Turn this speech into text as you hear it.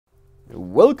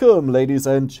Welcome, ladies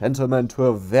and gentlemen, to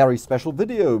a very special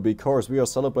video because we are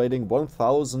celebrating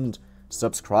 1000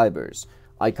 subscribers.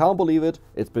 I can't believe it.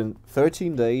 It's been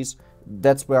 13 days.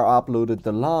 That's where I uploaded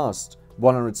the last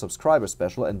 100 subscriber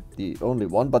special and the only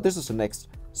one, but this is the next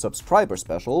subscriber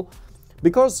special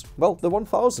because, well, the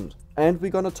 1000. And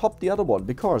we're gonna top the other one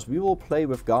because we will play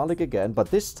with garlic again, but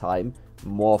this time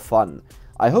more fun.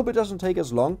 I hope it doesn't take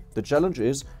as long. The challenge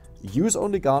is use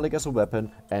only garlic as a weapon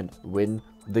and win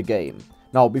the game.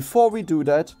 Now, before we do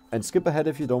that, and skip ahead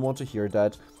if you don't want to hear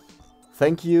that,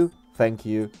 thank you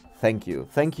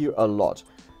a lot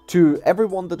to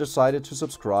everyone that decided to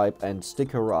subscribe and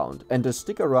stick around. And the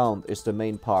stick around is the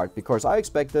main part, because I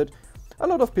expected a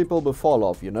lot of people will fall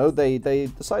off, you know. They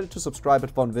decided to subscribe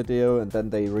at one video and then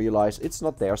they realize it's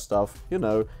not their stuff, you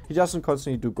know. He doesn't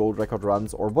constantly do gold record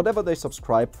runs or whatever they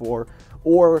subscribe for,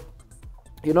 or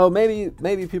you know,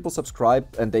 maybe people subscribe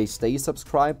and they stay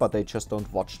subscribed, but they just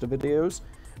don't watch the videos.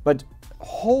 But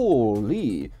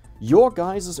holy, your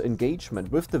guys'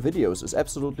 engagement with the videos is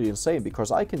absolutely insane,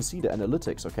 because I can see the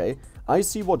analytics, okay? I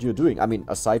see what you're doing. I mean,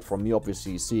 aside from me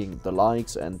obviously seeing the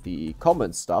likes and the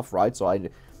comments stuff, right? So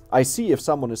I see if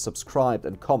someone is subscribed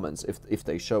and comments if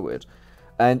they show it.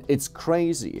 And it's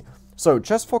crazy. So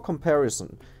just for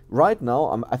comparison, right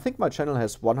now, I think my channel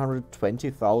has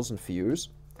 120,000 views.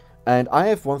 And I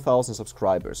have 1000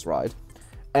 subscribers, right?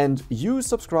 And you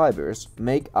subscribers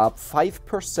make up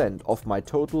 5% of my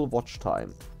total watch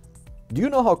time. Do you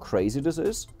know how crazy this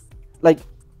is? Like,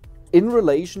 in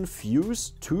relation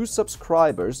views to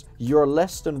subscribers, you're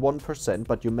less than 1%,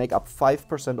 but you make up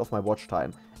 5% of my watch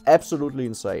time. Absolutely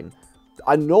insane.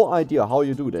 I have no idea how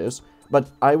you do this, but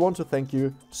I want to thank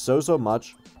you so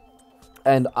much.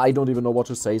 And I don't even know what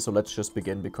to say, so let's just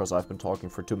begin because I've been talking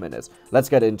for 2 minutes. Let's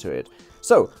get into it.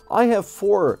 So, I have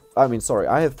 3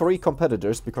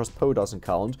 competitors because Poe doesn't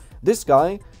count. This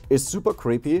guy is super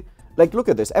creepy. Like, look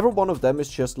at this. Every one of them is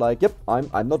just like, yep,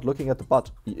 I'm not looking at the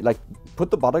butt. Like, put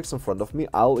the buttocks in front of me,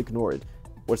 I'll ignore it.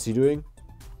 What's he doing?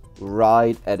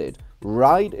 Right at it.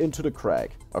 Right into the crack,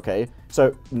 okay?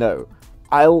 So, no.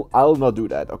 I'll not do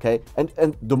that, okay? And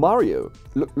Domario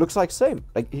looks like same.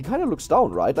 Like, he kind of looks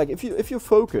down, right? Like, if you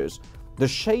focus, the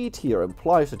shade here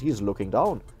implies that he's looking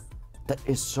down. That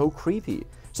is so creepy.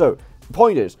 So, the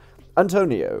point is,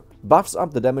 Antonio buffs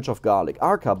up the damage of garlic.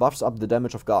 Arca buffs up the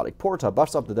damage of garlic. Porta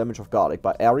buffs up the damage of garlic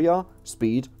by area,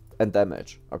 speed, and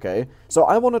damage, okay? So,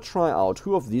 I want to try out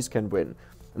who of these can win.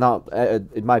 Now,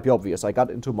 it might be obvious, I got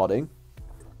into modding.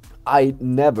 I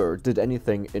never did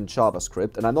anything in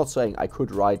JavaScript, and I'm not saying I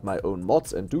could write my own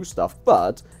mods and do stuff,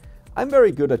 but I'm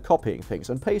very good at copying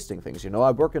things and pasting things, you know. I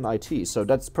work in IT, so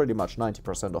that's pretty much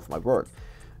 90% of my work.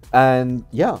 And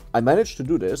yeah, I managed to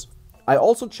do this. I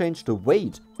also changed the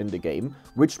weight in the game,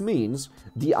 which means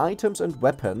the items and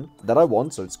weapon that I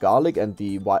want, so it's garlic and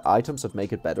the items that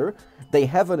make it better, they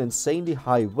have an insanely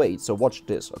high weight, so watch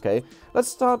this, okay? Let's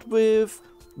start with...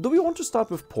 Do we want to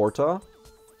start with Porta?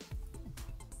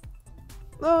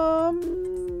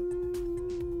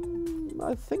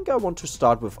 I think I want to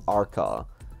start with Arca.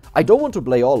 I don't want to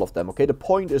play all of them, okay? The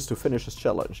point is to finish this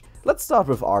challenge. Let's start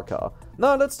with Arca.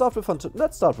 No, let's start with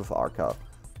Arca.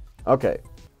 Okay.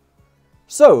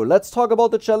 So, let's talk about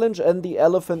the challenge and the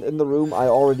elephant in the room. I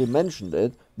already mentioned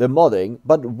it, the modding.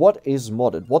 But what is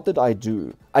modded? What did I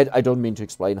do? I don't mean to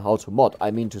explain how to mod. I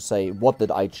mean to say, what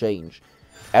did I change?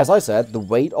 As I said, the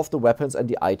weight of the weapons and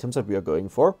the items that we are going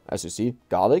for, as you see,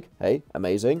 garlic, hey,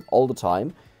 amazing, all the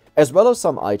time, as well as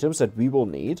some items that we will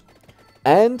need,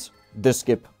 and the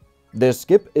skip. The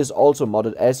skip is also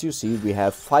modded. As you see, we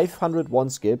have 501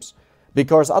 skips,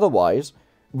 because otherwise,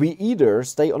 we either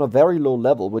stay on a very low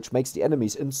level, which makes the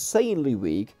enemies insanely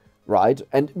weak, right,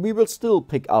 and we will still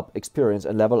pick up experience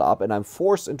and level up, and I'm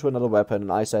forced into another weapon,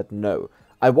 and I said no.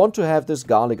 I want to have this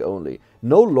garlic only.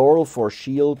 No laurel for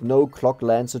shield, no clock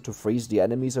lancet to freeze the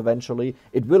enemies eventually.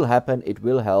 It will happen, it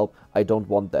will help. I don't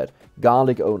want that.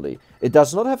 Garlic only. It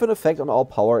does not have an effect on our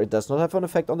power, it does not have an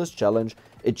effect on this challenge.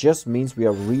 It just means we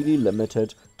are really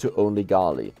limited to only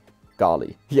garlic.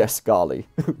 Yes, garlic.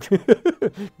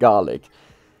 Garlic.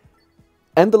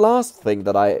 And the last thing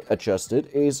that I adjusted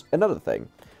is another thing.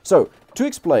 So, to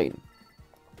explain,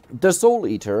 the Soul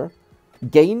Eater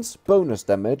gains bonus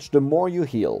damage the more you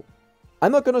heal.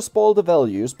 I'm not gonna spoil the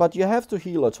values, but you have to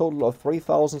heal a total of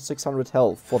 3600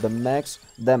 health for the max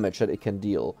damage that it can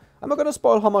deal. I'm not gonna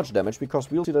spoil how much damage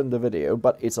because we'll see that in the video,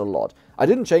 but it's a lot. I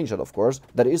didn't change that, of course.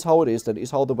 That is how it is, that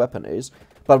is how the weapon is.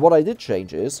 But what I did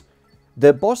change is,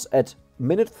 the boss at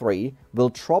minute 3 will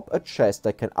drop a chest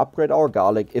that can upgrade our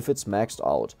garlic if it's maxed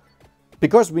out.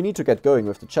 Because we need to get going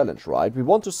with the challenge, right? We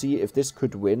want to see if this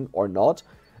could win or not.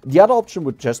 The other option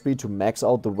would just be to max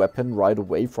out the weapon right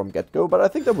away from get-go, but I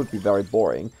think that would be very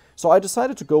boring. So I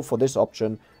decided to go for this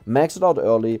option, max it out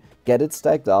early, get it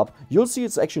stacked up. You'll see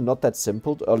it's actually not that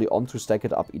simple early on to stack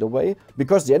it up either way,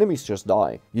 because the enemies just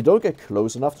die. You don't get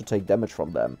close enough to take damage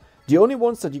from them. The only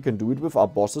ones that you can do it with are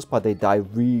bosses, but they die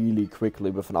really quickly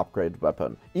with an upgraded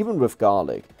weapon, even with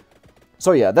garlic.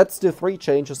 So yeah, that's the 3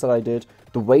 changes that I did.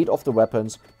 The weight of the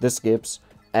weapons, the skips,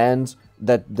 and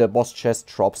that the boss chest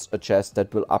drops a chest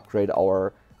that will upgrade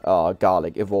our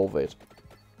garlic, evolve it.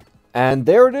 And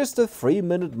there it is, the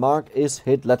 3-minute mark is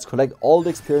hit. Let's collect all the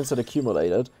experience that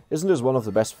accumulated. Isn't this one of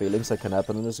the best feelings that can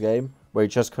happen in this game? Where you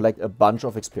just collect a bunch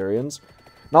of experience.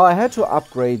 Now I had to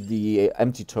upgrade the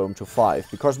empty tome to 5,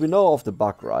 because we know of the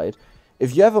bug, right?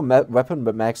 If you have a weapon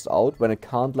maxed out when it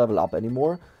can't level up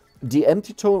anymore, the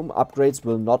empty tome upgrades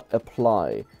will not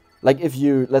apply. Like if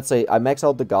you, let's say I max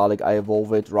out the garlic, I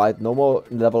evolve it, right? No more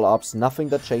level ups, nothing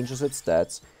that changes its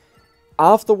stats.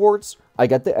 Afterwards, I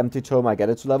get the empty tome, I get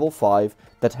it to level 5,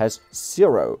 that has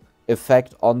 0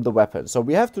 effect on the weapon. So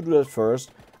we have to do that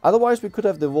first, otherwise we could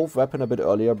have the evolved weapon a bit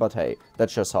earlier, but hey,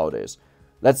 that's just how it is.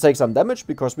 Let's take some damage,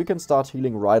 because we can start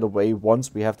healing right away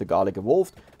once we have the garlic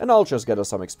evolved, and I'll just get us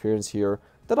some experience here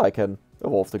that I can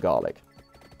evolve the garlic.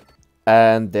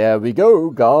 And there we go,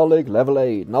 garlic level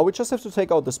 8. Now we just have to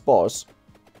take out this boss.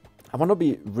 I want to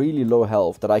be really low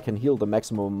health that I can heal the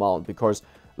maximum amount, because,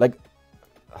 like,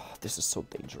 oh, this is so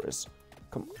dangerous.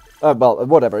 Come on. Well,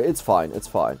 whatever, it's fine, it's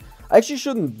fine. I actually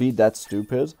shouldn't be that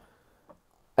stupid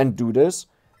and do this.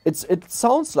 It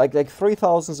sounds like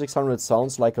 3,600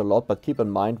 sounds like a lot, but keep in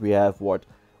mind we have, what,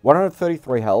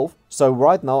 133 health. So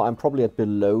right now I'm probably at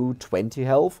below 20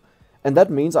 health. And that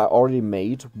means I already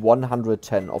made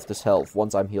 110 of this health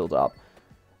once I'm healed up.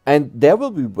 And there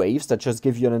will be waves that just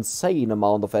give you an insane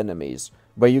amount of enemies,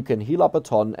 where you can heal up a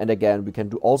ton, and again, we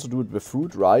can also do it with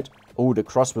food, right? Oh, the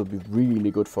cross will be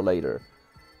really good for later.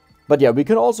 But yeah, we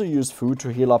can also use food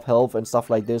to heal up health and stuff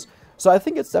like this, so I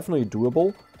think it's definitely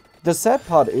doable. The sad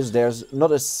part is there's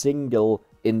not a single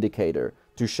indicator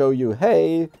to show you,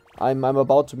 hey, I'm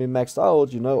about to be maxed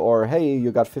out, you know, or hey,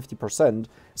 you got 50%.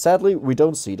 Sadly, we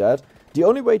don't see that. The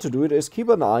only way to do it is keep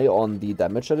an eye on the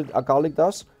damage that a garlic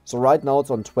does. So right now it's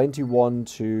on 21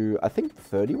 to, I think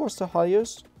 30 was the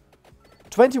highest.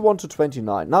 21 to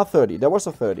 29, now 30, there was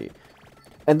a 30.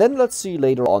 And then let's see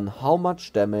later on how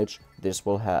much damage this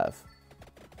will have.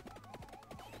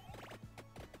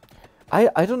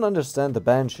 I don't understand the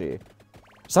Banshee.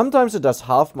 Sometimes it does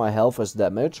half my health as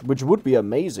damage, which would be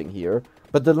amazing here.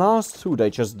 But the last 2, they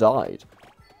just died.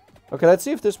 Okay, let's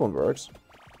see if this one works.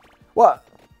 What?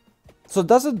 So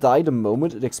does it die the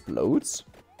moment it explodes?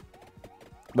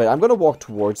 Wait, I'm gonna walk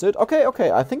towards it.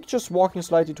 Okay, I think just walking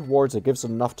slightly towards it gives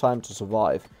it enough time to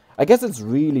survive. I guess it's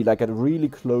really like a really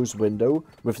close window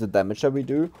with the damage that we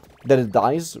do, that it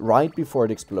dies right before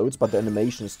it explodes, but the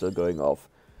animation is still going off.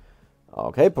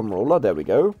 Okay, Pomrola, there we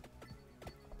go.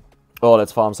 Oh,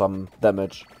 let's farm some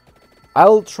damage.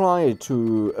 I'll try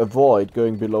to avoid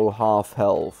going below half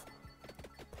health.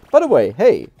 By the way,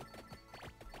 hey,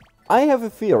 I have a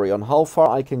theory on how far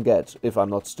I can get if I'm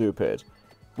not stupid.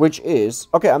 Which is,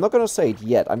 okay, I'm not gonna say it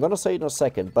yet, I'm gonna say it in a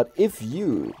second, but if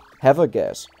you have a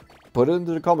guess, put it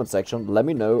into the comment section, let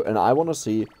me know, and I wanna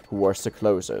see who was the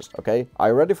closest, okay? Are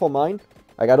you ready for mine?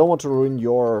 Like, I don't want to ruin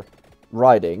your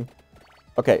riding.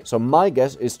 Okay, so my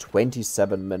guess is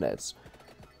 27 minutes.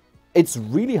 It's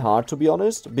really hard, to be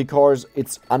honest, because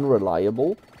it's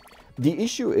unreliable. The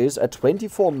issue is, at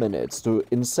 24 minutes, the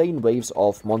insane waves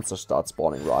of monsters start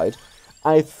spawning, right?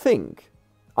 I think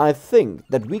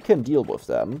that we can deal with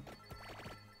them,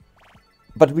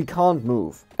 but we can't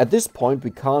move. At this point,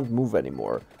 we can't move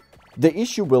anymore. The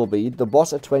issue will be the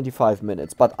boss at 25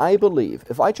 minutes, but I believe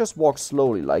if I just walk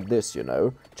slowly like this, you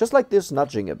know, just like this,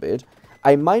 nudging a bit,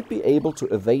 I might be able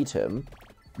to evade him,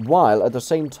 while at the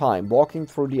same time walking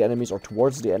through the enemies or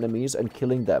towards the enemies and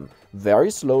killing them.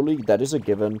 Very slowly, that is a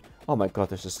given. Oh my god,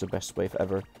 this is the best wave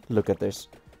ever. Look at this.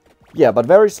 Yeah, but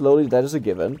very slowly, that is a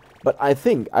given. But I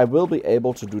think I will be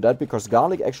able to do that because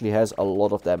garlic actually has a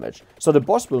lot of damage. So the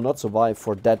boss will not survive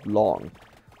for that long.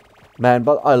 Man,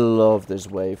 but I love this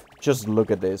wave. Just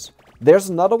look at this. There's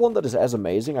another one that is as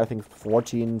amazing, I think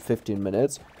 14, 15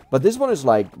 minutes. But this one is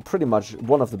like pretty much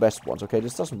one of the best ones, okay?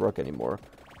 This doesn't work anymore.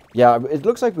 Yeah, it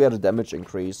looks like we had a damage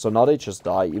increase, so now they just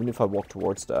die, even if I walk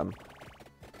towards them.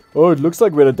 Oh, it looks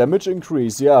like we had a damage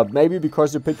increase. Yeah, maybe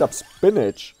because you picked up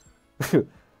spinach.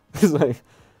 It's like...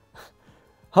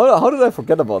 How did I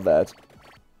forget about that?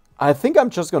 I think I'm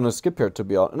just gonna skip here, to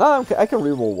be honest. No, okay, I can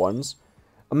reroll once.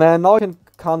 Man, now I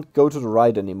can't go to the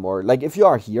right anymore. Like, if you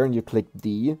are here and you click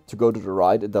D to go to the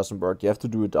right, it doesn't work. You have to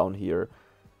do it down here.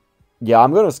 Yeah,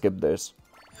 I'm gonna skip this.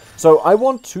 So, I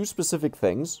want 2 specific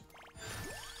things.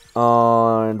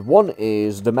 And one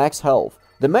is the max health.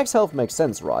 The max health makes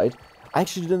sense, right? I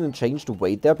actually didn't change the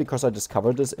weight there because I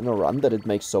discovered this in a run that it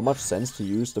makes so much sense to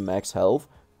use the max health.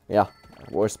 Yeah, I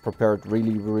was prepared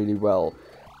really, really well.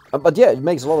 But yeah, it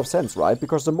makes a lot of sense, right?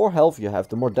 Because the more health you have,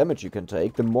 the more damage you can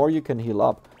take, the more you can heal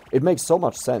up. It makes so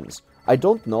much sense. I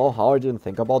don't know how I didn't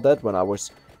think about that when I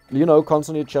was, you know,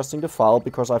 constantly adjusting the file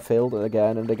because I failed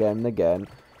again and again and again.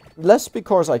 Less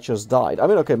because I just died. I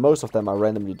mean, okay, most of them I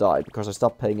randomly died because I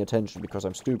stopped paying attention because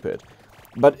I'm stupid.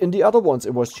 But in the other ones,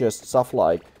 it was just stuff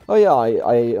like, oh yeah,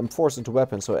 I am forced into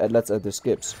weapons, so let's add the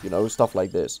skips, you know, stuff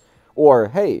like this. Or,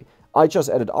 hey, I just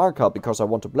added Arca because I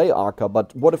want to play Arca,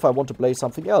 but what if I want to play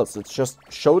something else? Let's just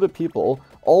show the people,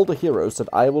 all the heroes, that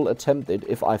I will attempt it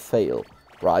if I fail,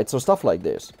 right? So stuff like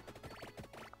this.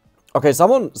 Okay,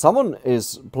 someone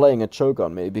is playing a joke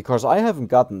on me because I haven't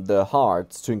gotten the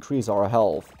hearts to increase our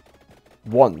health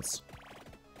once.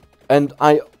 And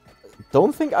I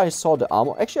don't think I saw the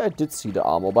armor. Actually, I did see the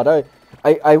armor, but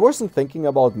I wasn't thinking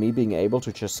about me being able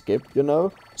to just skip, you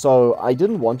know? So I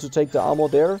didn't want to take the armor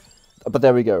there. But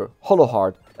there we go. Hollow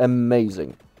heart.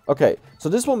 Amazing. Okay, so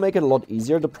this will make it a lot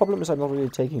easier. The problem is I'm not really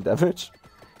taking damage.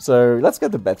 So let's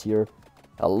get the bat here.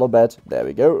 Hello, bat. There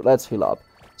we go. Let's heal up.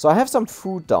 So I have some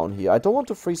food down here. I don't want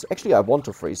to freeze. Actually, I want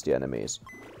to freeze the enemies.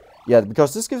 Yeah,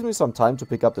 because this gives me some time to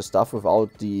pick up the stuff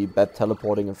without the bat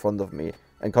teleporting in front of me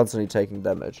and constantly taking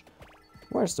damage.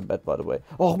 Where's the bat, by the way?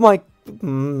 Oh my...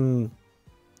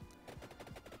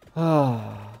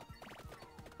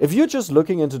 If you're just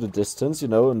looking into the distance, you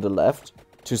know, on the left,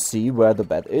 to see where the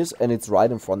bat is, and it's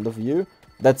right in front of you,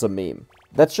 that's a meme.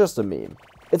 That's just a meme.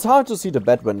 It's hard to see the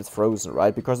bat when it's frozen,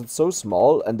 right? Because it's so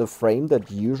small, and the frame that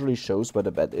usually shows where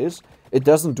the bat is, it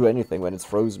doesn't do anything when it's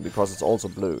frozen, because it's also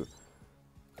blue.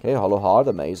 Okay, hollow heart,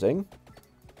 amazing.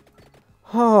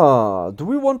 Do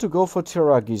we want to go for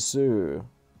Tiragisu?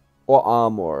 Or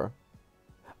armor?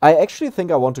 I actually think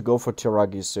I want to go for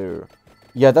Tiragisu.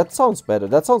 Yeah, that sounds better.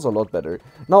 That sounds a lot better.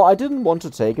 Now, I didn't want to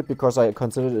take it because I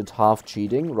considered it half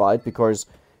cheating, right? Because,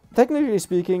 technically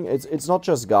speaking, it's not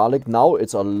just garlic. Now,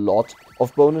 it's a lot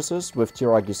of bonuses, with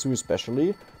Tiragisu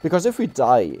especially. Because if we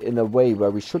die in a way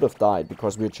where we should have died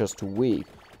because we're just too weak,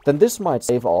 then this might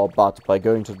save our butt by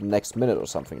going to the next minute or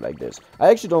something like this. I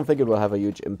actually don't think it will have a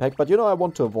huge impact, but, you know, I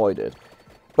want to avoid it.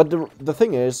 But the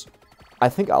thing is, I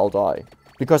think I'll die.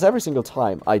 Because every single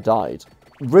time I died,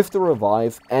 with the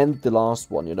revive and the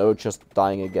last one, you know, just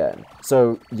dying again.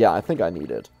 So, yeah, I think I need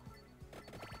it.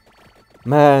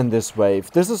 Man, this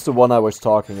wave. This is the one I was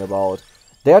talking about.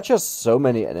 There are just so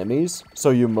many enemies,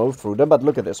 so you move through them. But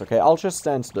look at this, okay? I'll just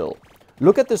stand still.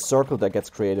 Look at this circle that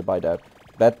gets created by that.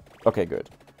 Okay, good.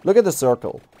 Look at the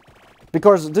circle.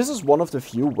 Because this is one of the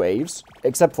few waves,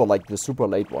 except for like the super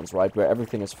late ones, right, where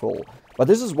everything is full. But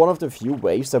this is one of the few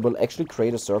waves that will actually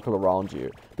create a circle around you.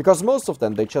 Because most of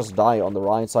them, they just die on the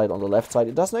right side, on the left side.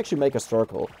 It doesn't actually make a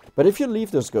circle. But if you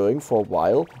leave this going for a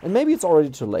while, and maybe it's already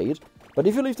too late, but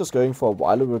if you leave this going for a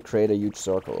while, it will create a huge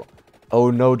circle.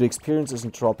 Oh no, the experience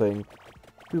isn't dropping.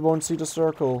 We won't see the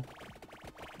circle.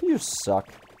 You suck.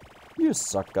 You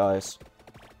suck, guys.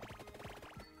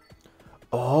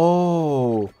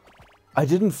 Oh... I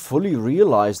didn't fully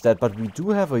realize that, but we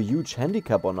do have a huge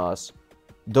handicap on us.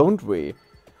 Don't we?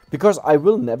 Because I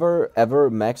will never ever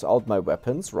max out my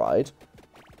weapons, right?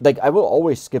 Like, I will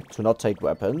always skip to not take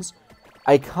weapons.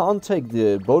 I can't take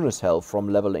the bonus health from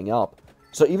leveling up.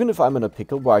 So even if I'm in a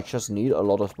pickle where I just need a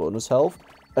lot of bonus health,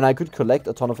 and I could collect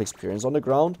a ton of experience on the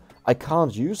ground, I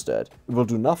can't use that. It will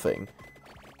do nothing.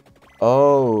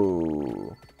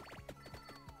 Oh.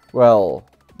 Well,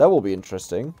 that will be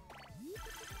interesting.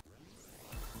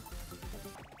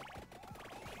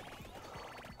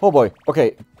 Oh boy,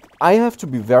 okay, I have to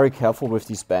be very careful with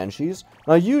these banshees.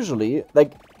 Now usually,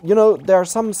 like, you know, there are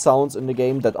some sounds in the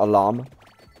game that alarm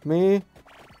me.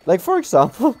 Like, for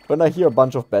example, when I hear a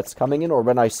bunch of bats coming in, or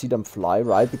when I see them fly,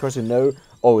 right? Because you know,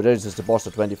 oh, this is the boss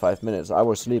at 25 minutes, I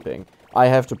was sleeping. I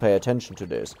have to pay attention to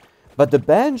this. But the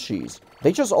banshees,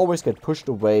 they just always get pushed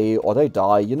away, or they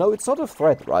die. You know, it's not a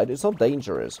threat, right? It's not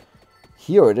dangerous.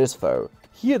 Here it is, though.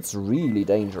 Here it's really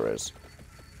dangerous.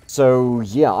 So,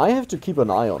 yeah, I have to keep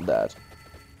an eye on that.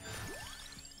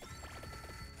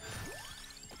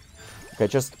 Okay,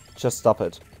 just stop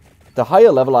it. The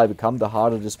higher level I become, the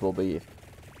harder this will be.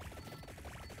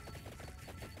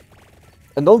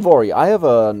 And don't worry, I have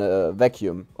a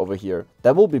vacuum over here.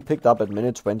 That will be picked up at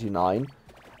minute 29.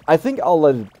 I think I'll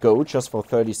let it go just for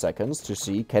 30 seconds to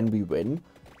see, can we win?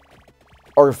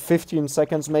 Or 15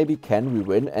 seconds maybe, can we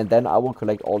win? And then I will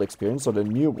collect all experience, so the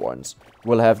new ones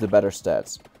will have the better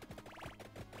stats.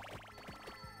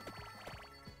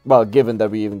 Well, given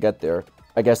that we even get there.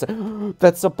 I guess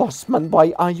that's a boss, man.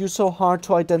 Why are you so hard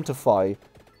to identify?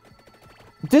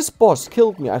 This boss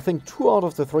killed me, I think, 2 out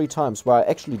of the 3 times where I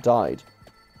actually died.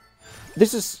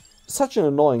 This is such an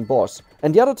annoying boss.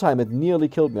 And the other time it nearly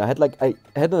killed me. I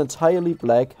had an entirely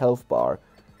black health bar.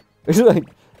 It's like,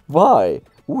 why?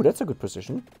 Ooh, that's a good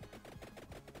position.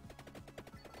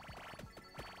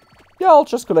 Yeah, I'll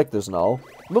just collect this now.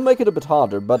 We'll make it a bit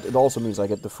harder, but it also means I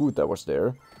get the food that was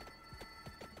there.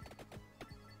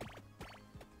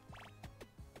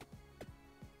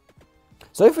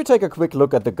 So if we take a quick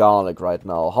look at the garlic right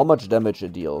now, how much damage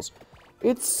it deals.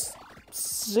 It's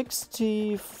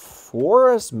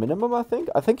 64 as minimum, I think.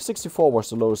 I think 64 was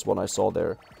the lowest one I saw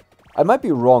there. I might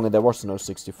be wrong and there was no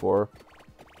 64.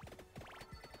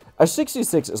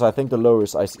 66 is, I think, the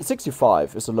lowest I see.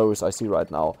 65 is the lowest I see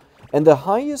right now. And the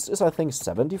highest is, I think,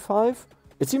 75.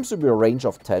 It seems to be a range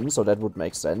of 10, so that would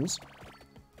make sense.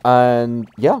 And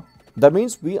yeah, that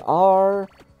means we are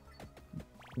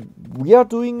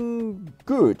doing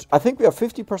good. I think we are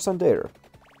 50% there.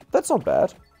 That's not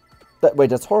bad.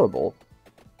 Wait, that's horrible.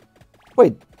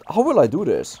 Wait, how will I do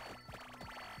this?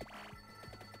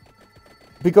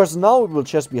 Because now it will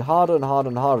just be harder and harder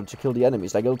and harder to kill the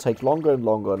enemies. Like, it'll take longer and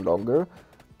longer and longer.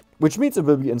 Which means it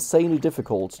will be insanely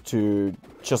difficult to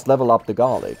just level up the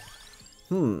garlic.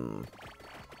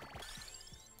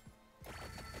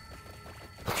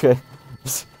 Okay.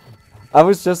 I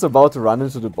was just about to run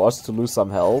into the boss to lose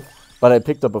some health. But I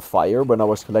picked up a fire when I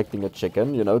was collecting a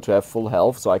chicken, you know, to have full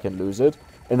health so I can lose it.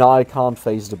 And now I can't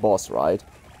face the boss, right?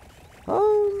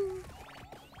 How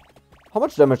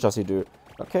much damage does he do?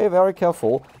 Okay, very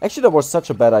careful. Actually, that was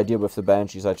such a bad idea with the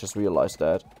banshees, I just realized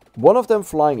that. One of them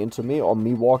flying into me, or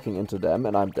me walking into them,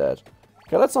 and I'm dead.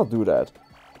 Okay, let's not do that.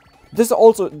 This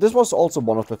was also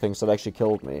one of the things that actually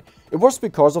killed me. It was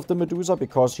because of the Medusa,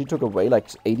 because she took away like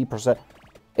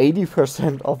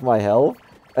 80% of my health,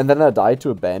 and then I died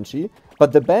to a banshee.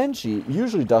 But the banshee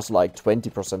usually does like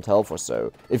 20% health or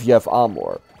so, if you have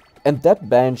armor. And that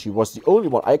banshee was the only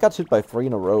one. I got hit by 3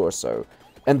 in a row or so.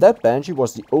 And that banshee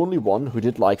was the only one who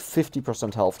did like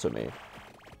 50% health to me.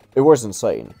 It was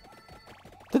insane.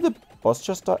 Did the boss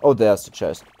just die? Oh, there's the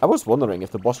chest. I was wondering if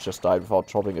the boss just died without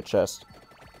dropping a chest.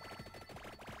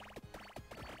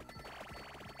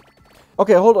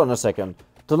 Okay, hold on a second.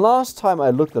 The last time I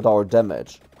looked at our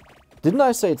damage, didn't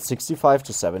I say it's 65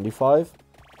 to 75?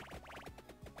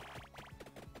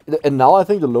 And now I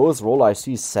think the lowest roll I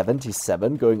see is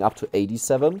 77, going up to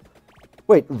 87.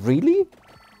 Wait, really?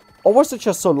 Or was it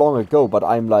just so long ago, but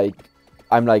I'm like,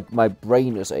 my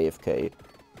brain is AFK.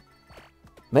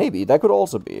 Maybe, that could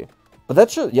also be. But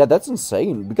that's just, yeah, that's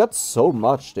insane. We got so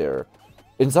much there.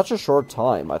 In such a short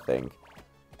time, I think.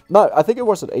 No, I think it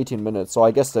was at 18 minutes, so I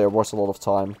guess there was a lot of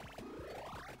time.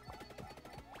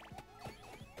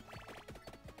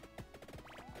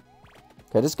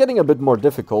 Okay, this is getting a bit more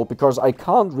difficult, because I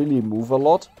can't really move a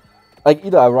lot. Like,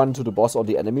 either I run into the boss or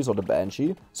the enemies or the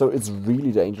banshee, so it's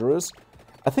really dangerous.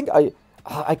 I think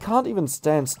I can't even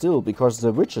stand still, because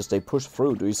the witches, they push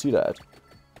through. Do you see that?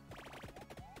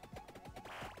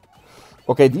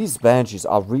 Okay, these banshees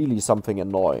are really something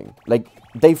annoying. Like,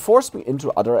 they force me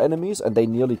into other enemies, and they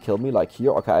nearly kill me, like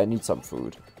here. Okay, I need some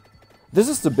food. This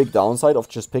is the big downside of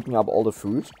just picking up all the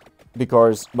food,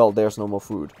 because, well, there's no more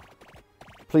food.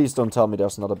 Please don't tell me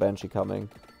there's another banshee coming.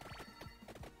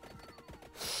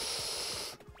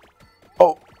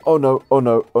 Oh no, oh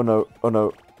no, oh no, oh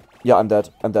no. Yeah, I'm dead,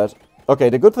 I'm dead. Okay,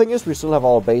 the good thing is we still have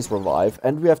our base revive,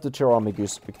 and we have the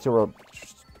Tiramisu,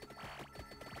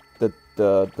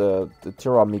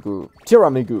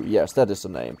 yes, that is the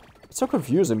name. It's so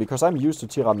confusing, because I'm used to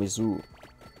tiramisu.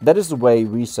 That is the way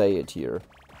we say it here.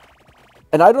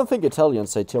 And I don't think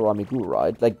Italians say tiramisu,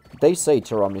 right? Like, they say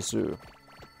tiramisu.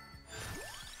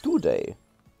 Do they?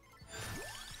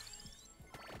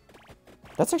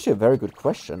 That's actually a very good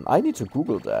question. I need to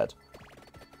Google that.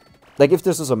 Like, if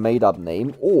this is a made-up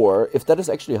name, or if that is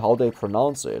actually how they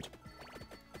pronounce it.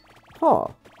 Huh.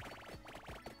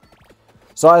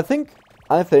 So I think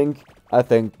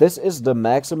this is the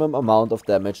maximum amount of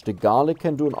damage the garlic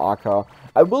can do in Arca.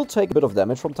 I will take a bit of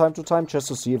damage from time to time, just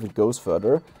to see if it goes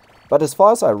further. But as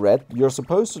far as I read, you're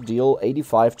supposed to deal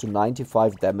 85 to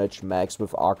 95 damage max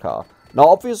with Arca. Now,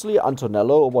 obviously,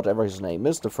 Antonello, or whatever his name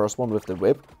is, the first one with the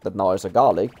whip, that now is a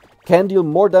garlic, can deal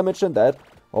more damage than that.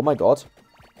 Oh my god.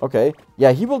 Okay.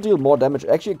 Yeah, he will deal more damage.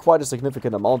 Actually, quite a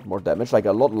significant amount more damage. Like,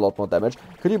 a lot more damage.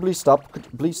 Could you please stop? Could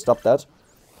you please stop that?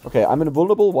 Okay, I'm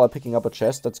invulnerable while picking up a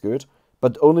chest. That's good.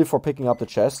 But only for picking up the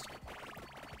chest.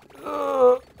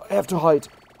 I have to hide.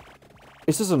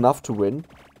 Is this enough to win?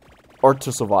 Or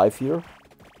to survive here?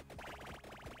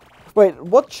 Wait,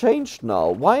 what changed now?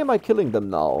 Why am I killing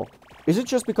them now? Is it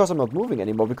just because I'm not moving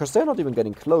anymore? Because they're not even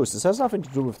getting close. This has nothing to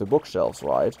do with the bookshelves,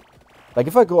 right? Like,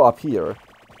 if I go up here...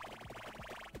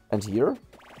 and here?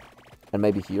 And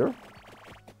maybe here?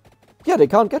 Yeah, they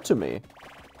can't get to me.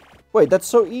 Wait, that's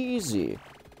so easy.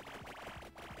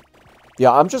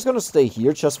 Yeah, I'm just gonna stay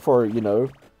here just for, you know,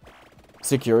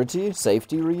 security,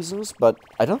 safety reasons. But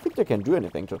I don't think they can do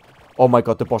anything to... Oh my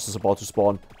god, the boss is about to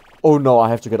spawn. Oh no, I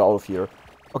have to get out of here.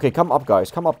 Okay, come up,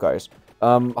 guys. Come up, guys.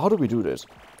 How do we do this?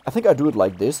 I think I do it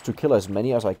like this to kill as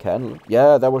many as I can.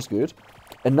 Yeah, that was good.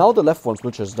 And now the left ones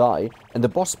will just die. And the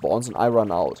boss spawns and I run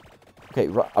out. Okay,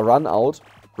 run out.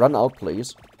 Run out,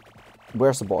 please.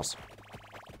 Where's the boss?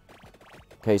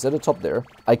 Okay, he's at the top there.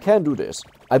 I can do this.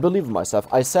 I believe in myself.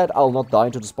 I said I'll not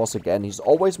die to this boss again. He's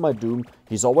always my doom.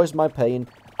 He's always my pain.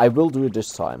 I will do it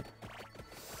this time.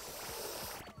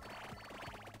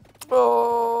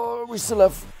 Oh, we still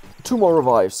have 2 more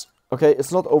revives. Okay,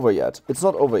 it's not over yet. It's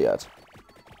not over yet.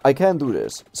 I can do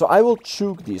this. So I will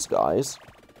choke these guys.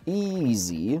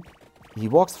 Easy. He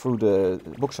walks through the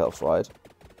bookshelves, right?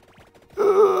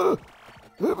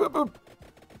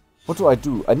 What do I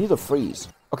do? I need a freeze.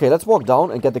 Okay, let's walk down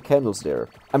and get the candles there.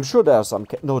 I'm sure there are some...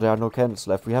 No, there are no candles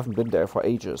left. We haven't been there for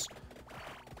ages.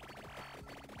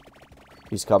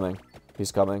 He's coming.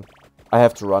 He's coming. I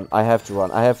have to run. I have to run.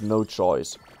 I have no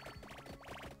choice.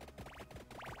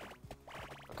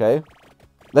 Okay.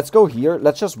 Let's go here.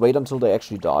 Let's just wait until they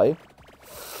actually die.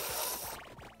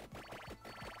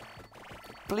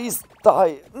 Please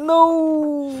die.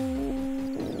 No!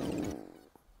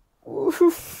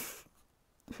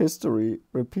 History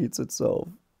repeats itself.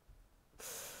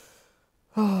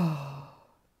 The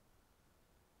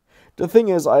thing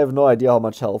is, I have no idea how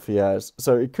much health he has.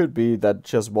 So it could be that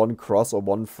just one cross or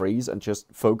one freeze and just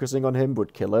focusing on him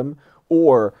would kill him.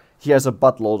 Or he has a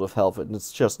buttload of health and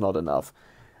it's just not enough.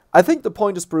 I think the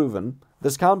point is proven.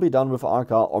 This can't be done with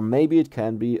Arca, or maybe it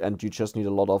can be, and you just need a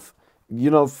lot of,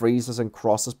 you know, freezes and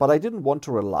crosses. But I didn't want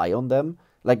to rely on them.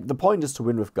 Like, the point is to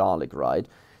win with Garlic, right?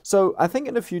 So I think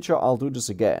in the future I'll do this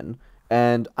again.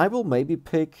 And I will maybe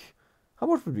pick... How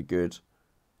much would be good?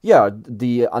 Yeah,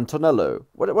 the Antonello.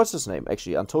 What's his name,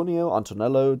 actually? Antonio,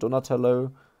 Antonello,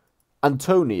 Donatello?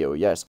 Antonio, yes.